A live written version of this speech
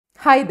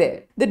Hi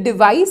there. The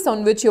device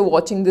on which you're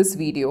watching this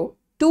video,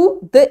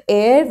 to the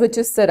air which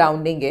is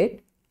surrounding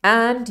it,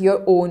 and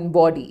your own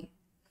body.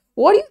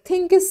 What do you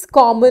think is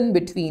common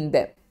between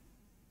them?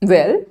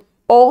 Well,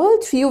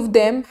 all three of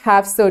them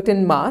have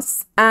certain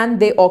mass and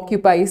they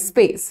occupy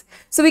space.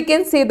 So we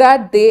can say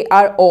that they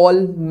are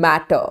all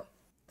matter.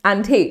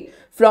 And hey,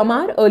 from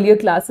our earlier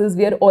classes,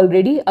 we are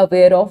already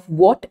aware of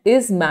what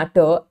is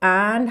matter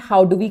and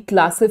how do we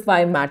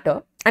classify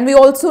matter. And we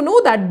also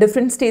know that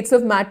different states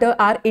of matter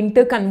are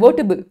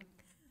interconvertible.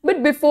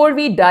 But before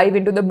we dive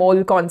into the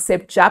mole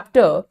concept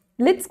chapter,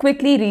 let's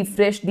quickly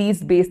refresh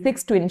these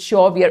basics to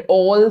ensure we are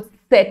all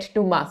set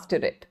to master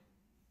it.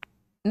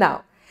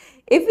 Now,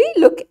 if we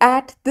look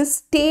at the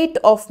state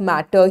of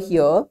matter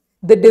here,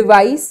 the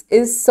device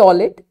is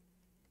solid,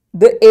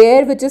 the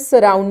air which is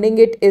surrounding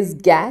it is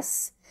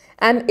gas,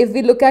 and if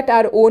we look at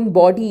our own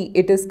body,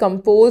 it is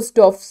composed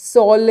of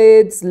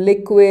solids,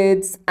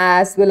 liquids,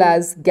 as well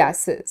as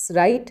gases,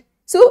 right?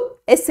 So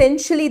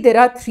essentially, there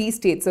are three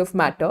states of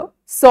matter.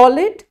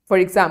 Solid, for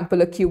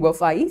example, a cube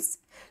of ice.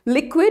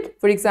 Liquid,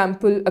 for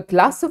example, a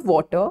glass of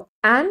water.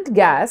 And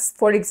gas,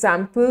 for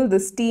example, the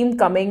steam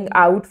coming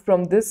out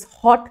from this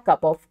hot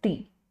cup of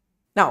tea.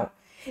 Now,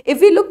 if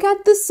we look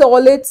at the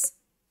solids,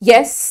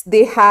 yes,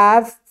 they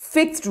have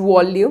fixed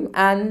volume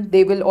and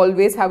they will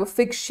always have a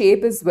fixed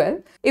shape as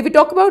well. If we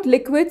talk about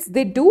liquids,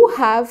 they do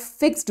have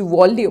fixed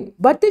volume,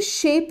 but the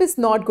shape is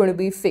not going to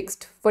be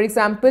fixed. For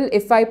example,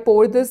 if I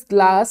pour this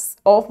glass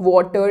of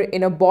water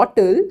in a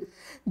bottle,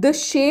 the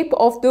shape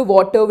of the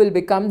water will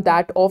become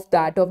that of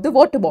the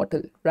water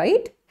bottle,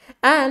 right?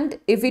 And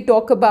if we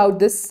talk about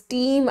the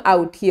steam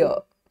out here,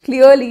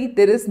 clearly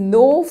there is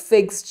no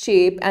fixed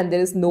shape and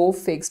there is no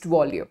fixed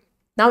volume.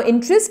 Now,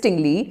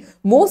 interestingly,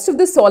 most of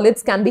the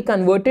solids can be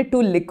converted to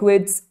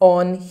liquids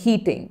on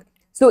heating.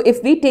 So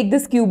if we take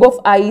this cube of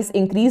ice,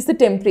 increase the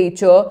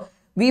temperature,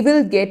 we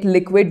will get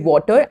liquid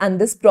water, and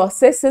this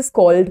process is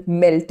called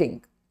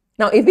melting.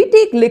 Now, if we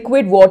take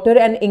liquid water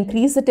and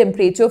increase the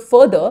temperature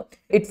further,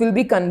 it will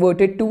be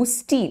converted to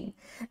steam.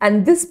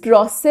 And this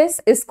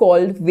process is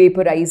called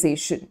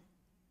vaporization.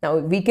 Now,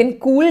 we can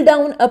cool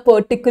down a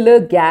particular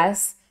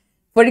gas.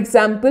 For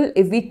example,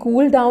 if we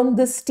cool down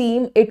the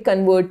steam, it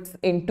converts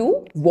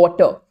into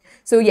water.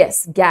 So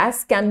yes,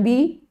 gas can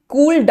be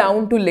cooled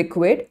down to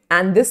liquid,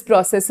 and this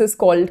process is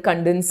called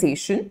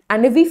condensation.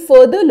 And if we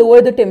further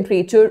lower the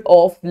temperature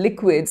of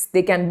liquids,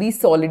 they can be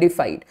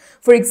solidified.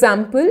 For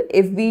example,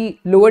 if we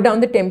lower down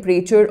the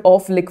temperature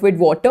of liquid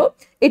water,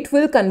 it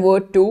will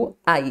convert to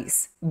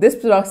ice. This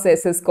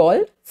process is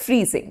called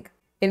freezing.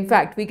 In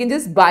fact, we can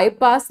just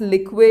bypass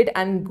liquid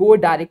and go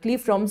directly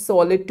from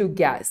solid to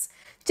gas.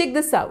 Check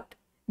this out.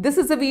 This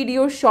is a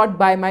video shot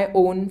by my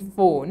own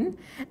phone,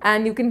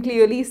 and you can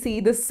clearly see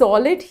the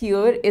solid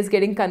here is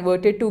getting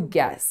converted to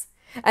gas.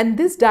 And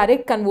this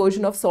direct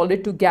conversion of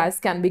solid to gas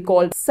can be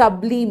called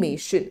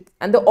sublimation.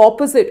 And the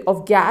opposite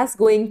of gas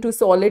going to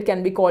solid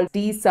can be called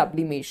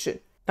desublimation.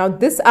 Now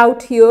this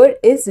out here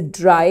is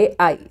dry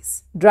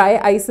ice. Dry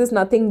ice is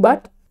nothing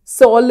but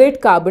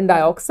solid carbon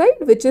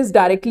dioxide, which is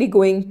directly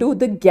going to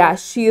the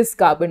gaseous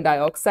carbon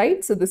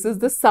dioxide. So this is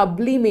the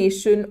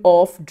sublimation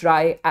of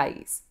dry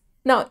ice.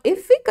 Now,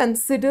 if we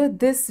consider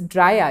this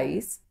dry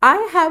ice,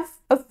 I have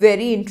a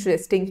very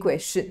interesting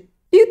question.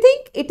 Do you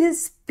think it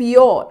is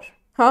pure?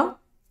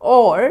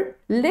 Or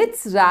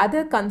let's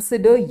rather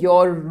consider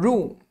your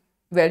room.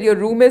 Well, your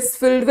room is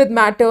filled with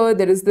matter.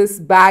 There is this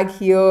bag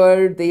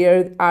here.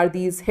 There are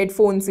these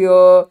headphones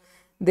here.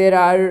 There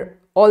are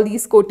all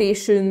these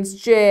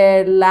quotations,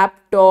 chair,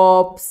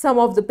 laptop, some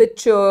of the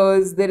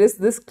pictures. There is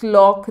this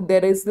clock.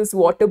 There is this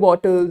water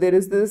bottle. There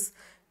is this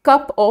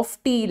cup of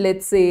tea,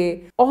 let's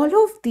say.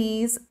 All of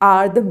these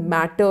are the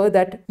matter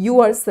that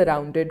you are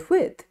surrounded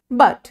with.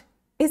 But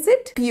is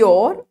it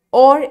pure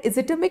or is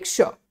it a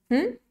mixture?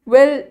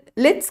 Well,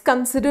 let's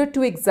consider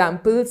two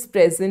examples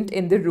present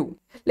in the room.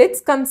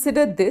 Let's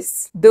consider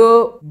this,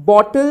 the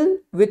bottle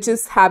which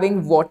is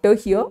having water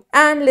here,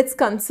 and let's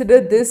consider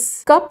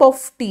this cup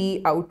of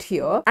tea out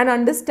here and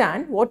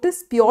understand what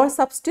is pure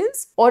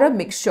substance or a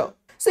mixture.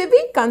 So if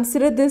we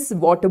consider this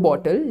water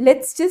bottle,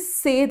 let's just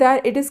say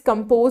that it is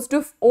composed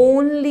of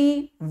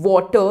only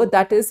water,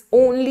 that is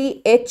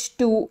only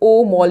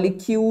H2O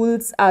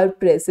molecules are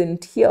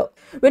present here.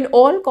 When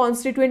all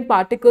constituent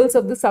particles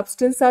of the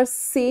substance are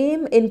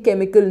same in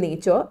chemical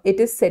nature, it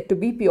is said to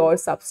be pure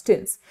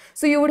substance.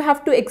 So you would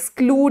have to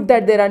exclude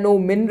that there are no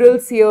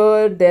minerals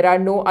here, there are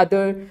no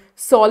other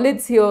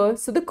solids here.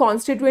 So the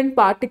constituent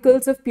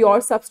particles of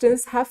pure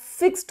substance have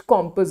fixed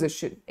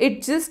composition.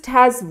 It just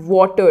has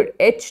water,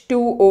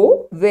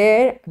 H2O,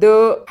 where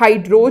the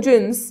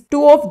hydrogens,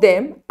 two of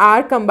them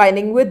are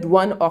combining with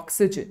one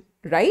oxygen,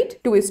 right?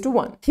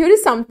 2:1. Here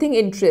is something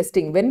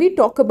interesting. When we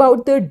talk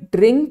about the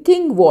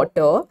drinking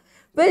water,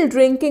 well,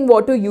 drinking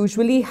water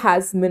usually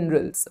has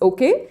minerals,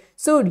 okay?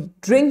 So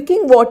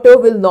drinking water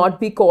will not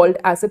be called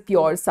as a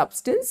pure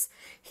substance.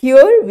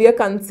 Here we are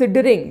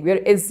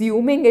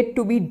assuming it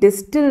to be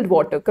distilled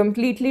water,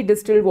 completely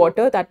distilled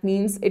water. That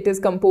means it is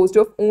composed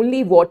of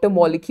only water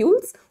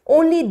molecules.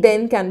 Only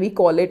then can we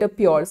call it a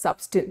pure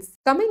substance.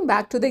 Coming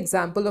back to the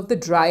example of the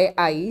dry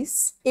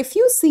ice, if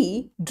you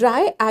see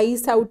dry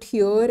ice out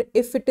here,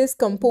 if it is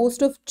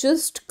composed of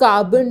just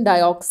carbon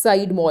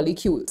dioxide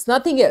molecules,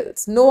 nothing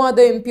else, no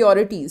other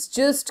impurities,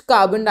 just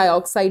carbon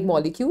dioxide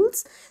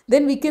molecules,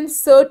 then we can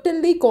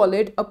certainly call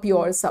it a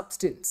pure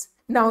substance.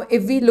 Now,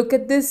 if we look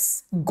at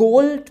this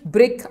gold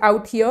brick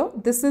out here,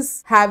 this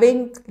is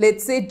having,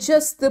 let's say,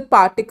 just the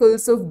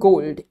particles of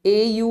gold.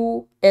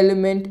 Au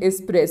element is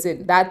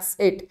present. That's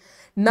it.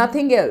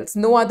 Nothing else,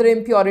 no other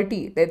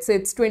impurity. Let's say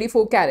it's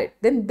 24 karat.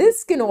 Then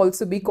this can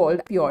also be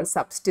called pure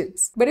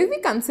substance. But if we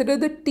consider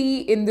the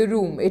tea in the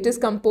room, it is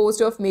composed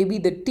of maybe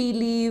the tea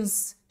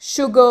leaves,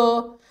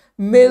 sugar,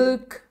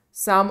 milk,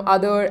 some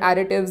other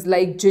additives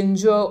like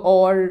ginger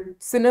or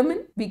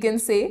cinnamon, we can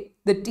say.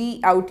 The tea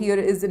out here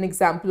is an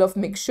example of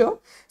mixture.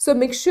 So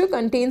mixture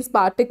contains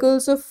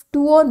particles of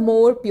two or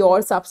more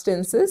pure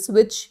substances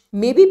which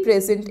may be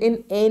present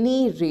in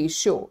any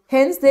ratio.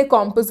 Hence their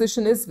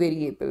composition is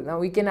variable. Now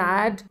we can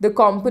add the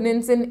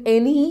components in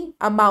any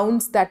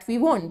amounts that we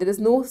want. There is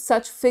no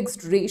such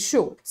fixed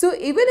ratio. So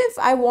even if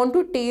I want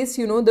to taste,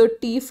 the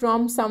tea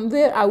from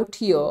somewhere out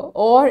here,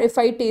 or if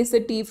I taste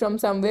the tea from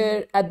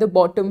somewhere at the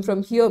bottom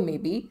from here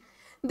maybe,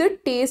 the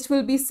taste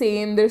will be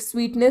same, the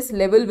sweetness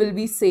level will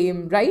be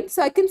same, right?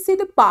 So I can say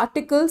the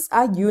particles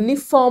are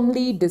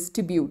uniformly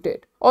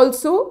distributed.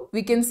 Also,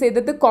 we can say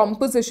that the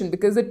composition,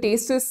 because the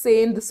taste is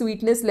same, the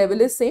sweetness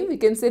level is same, we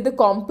can say the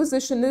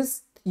composition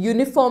is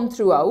uniform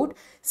throughout.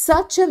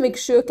 Such a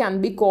mixture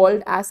can be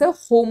called as a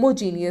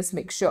homogeneous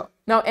mixture.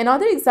 Now,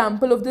 another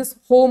example of this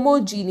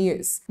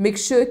homogeneous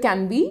mixture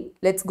can be,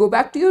 let's go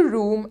back to your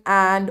room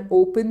and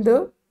open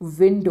the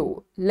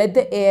window. Let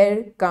the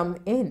air come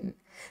in.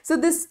 So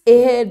this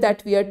air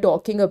that we are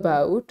talking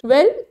about,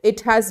 well,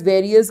 it has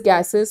various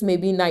gases,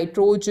 maybe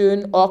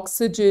nitrogen,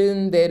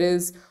 oxygen, there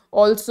is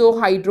also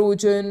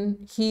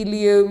hydrogen,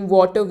 helium,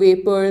 water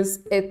vapors,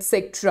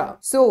 etc.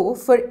 So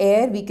for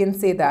air, we can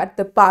say that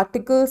the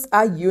particles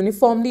are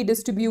uniformly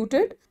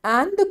distributed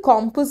and the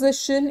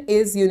composition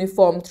is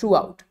uniform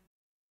throughout.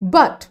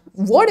 But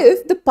what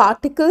if the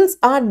particles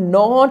are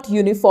not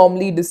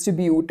uniformly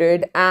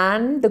distributed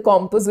and the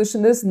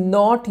composition is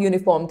not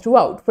uniform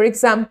throughout? For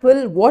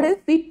example, what if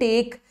we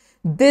take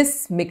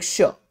this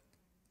mixture?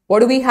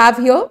 What do we have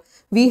here?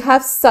 We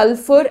have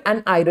sulfur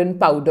and iron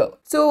powder.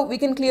 So we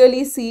can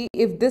clearly see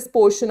if this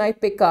portion I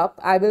pick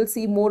up, I will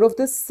see more of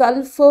the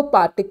sulfur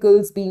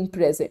particles being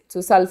present.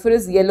 So sulfur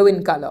is yellow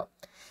in color.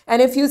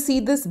 And if you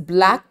see this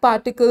black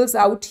particles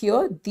out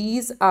here,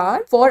 these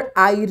are for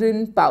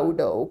iron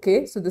powder,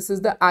 okay? So this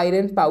is the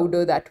iron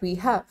powder that we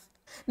have.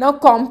 Now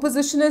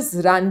composition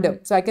is random.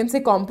 So I can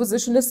say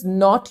composition is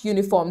not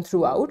uniform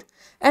throughout.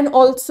 And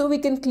also we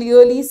can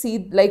clearly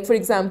see, like for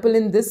example,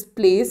 in this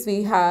place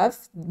we have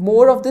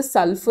more of the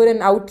sulfur,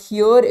 and out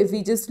here if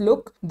we just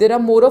look, there are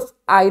more of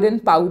iron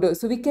powder.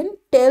 So we can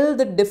tell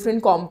the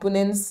different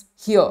components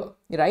here,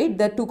 right?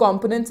 The two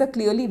components are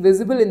clearly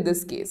visible in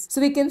this case.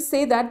 So we can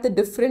say that the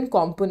different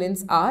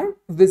components are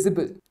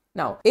visible.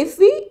 Now, if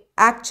we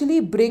actually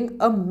bring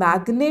a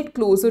magnet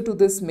closer to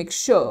this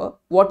mixture,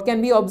 what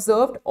can be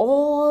observed?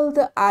 All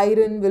the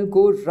iron will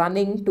go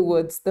running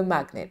towards the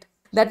magnet.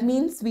 That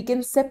means we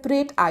can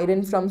separate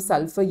iron from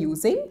sulfur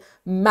using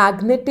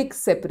magnetic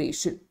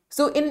separation.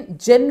 So in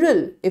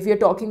general, if you're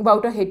talking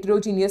about a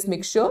heterogeneous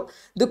mixture,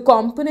 the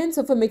components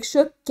of a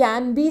mixture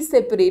can be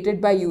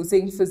separated by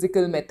using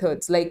physical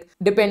methods. Like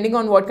depending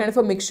on what kind of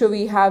a mixture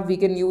we have, we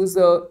can use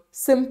a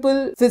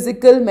simple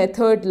physical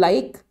method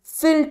like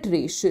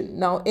filtration.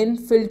 Now in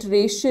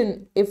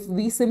filtration, if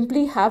we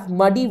simply have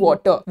muddy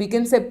water, we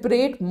can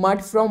separate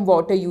mud from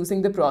water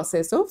using the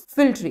process of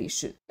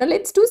filtration. Now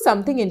let's do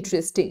something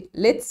interesting.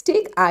 Let's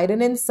take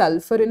iron and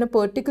sulfur in a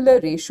particular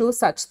ratio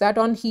such that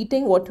on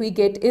heating what we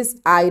get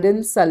is iron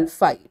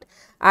sulfide.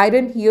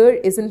 Iron here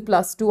is in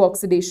 +2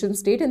 oxidation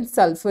state and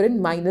sulfur in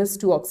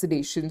 -2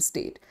 oxidation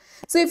state.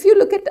 So if you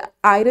look at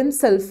iron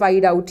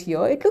sulfide out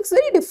here, it looks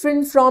very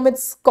different from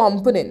its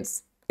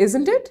components,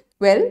 isn't it?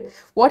 Well,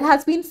 what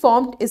has been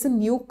formed is a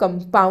new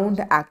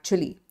compound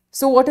actually.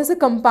 So what is a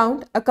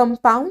compound? A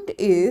compound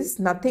is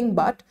nothing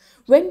but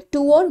when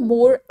two or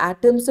more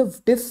atoms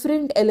of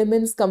different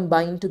elements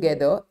combine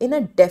together in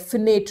a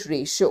definite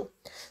ratio.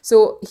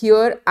 So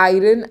here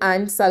iron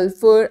and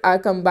sulfur are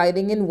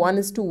combining in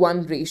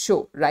 1:1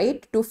 ratio,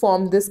 right? To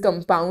form this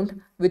compound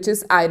which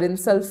is iron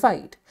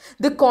sulfide.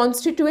 The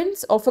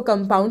constituents of a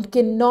compound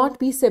cannot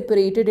be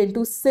separated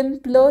into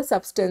simpler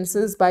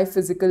substances by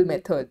physical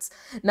methods.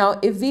 Now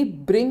if we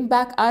bring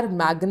back our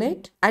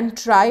magnet and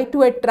try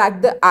to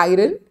attract the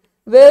iron,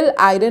 well,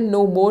 iron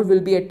no more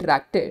will be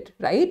attracted,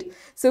 right?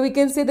 So we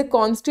can say the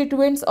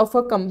constituents of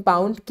a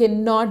compound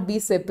cannot be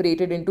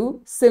separated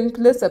into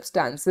simpler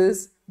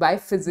substances by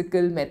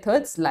physical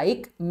methods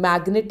like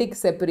magnetic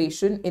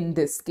separation in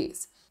this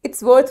case.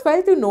 It's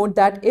worthwhile to note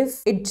that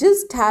if it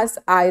just has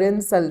iron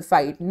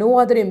sulfide, no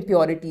other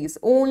impurities,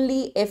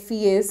 only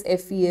FeS,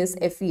 FeS,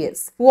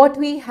 FeS, what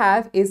we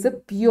have is a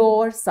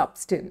pure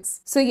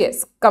substance. So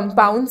yes,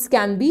 compounds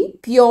can be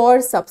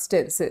pure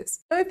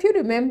substances. Now if you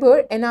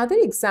remember, another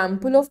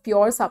example of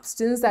pure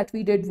substance that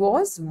we did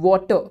was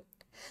water.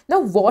 Now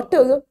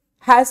water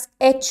has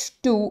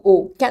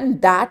H2O.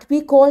 Can that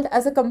be called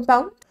as a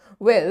compound?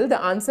 Well,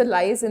 the answer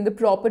lies in the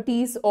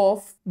properties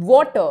of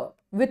water,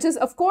 which is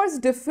of course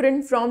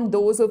different from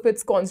those of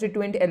its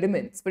constituent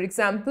elements. For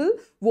example,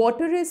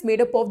 water is made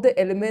up of the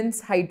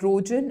elements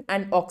hydrogen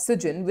and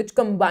oxygen, which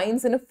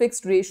combines in a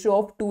fixed ratio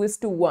of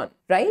 2:1,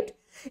 right?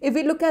 If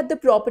we look at the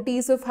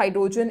properties of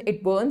hydrogen,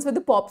 it burns with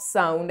a pop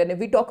sound, and if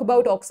we talk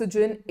about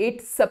oxygen,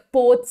 it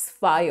supports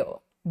fire.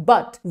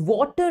 But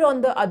water,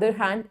 on the other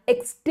hand,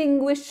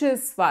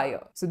 extinguishes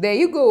fire. So there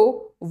you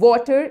go.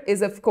 Water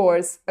is, of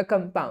course, a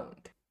compound.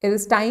 It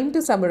is time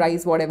to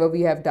summarize whatever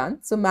we have done.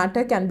 So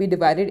matter can be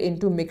divided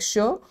into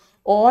mixture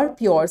or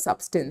pure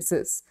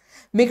substances.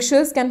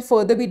 Mixtures can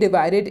further be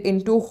divided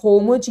into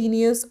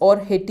homogeneous or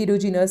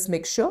heterogeneous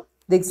mixture.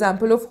 The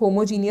example of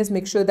homogeneous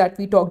mixture that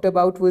we talked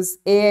about was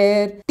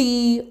air,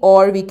 tea,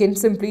 or we can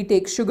simply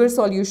take sugar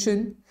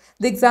solution.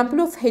 The example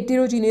of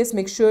heterogeneous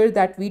mixture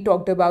that we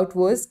talked about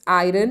was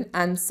iron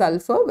and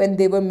sulfur when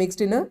they were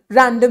mixed in a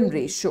random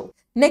ratio.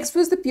 Next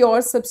was the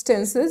pure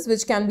substances,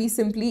 which can be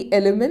simply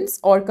elements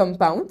or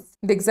compounds.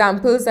 The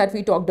examples that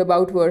we talked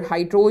about were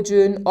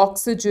hydrogen,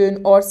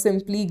 oxygen, or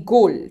simply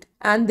gold.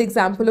 And the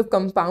example of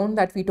compound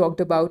that we talked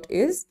about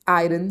is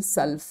iron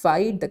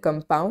sulfide, the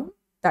compound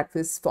that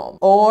was formed,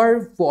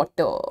 or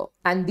water.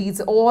 And these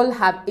all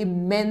have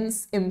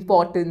immense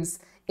importance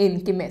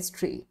in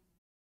chemistry.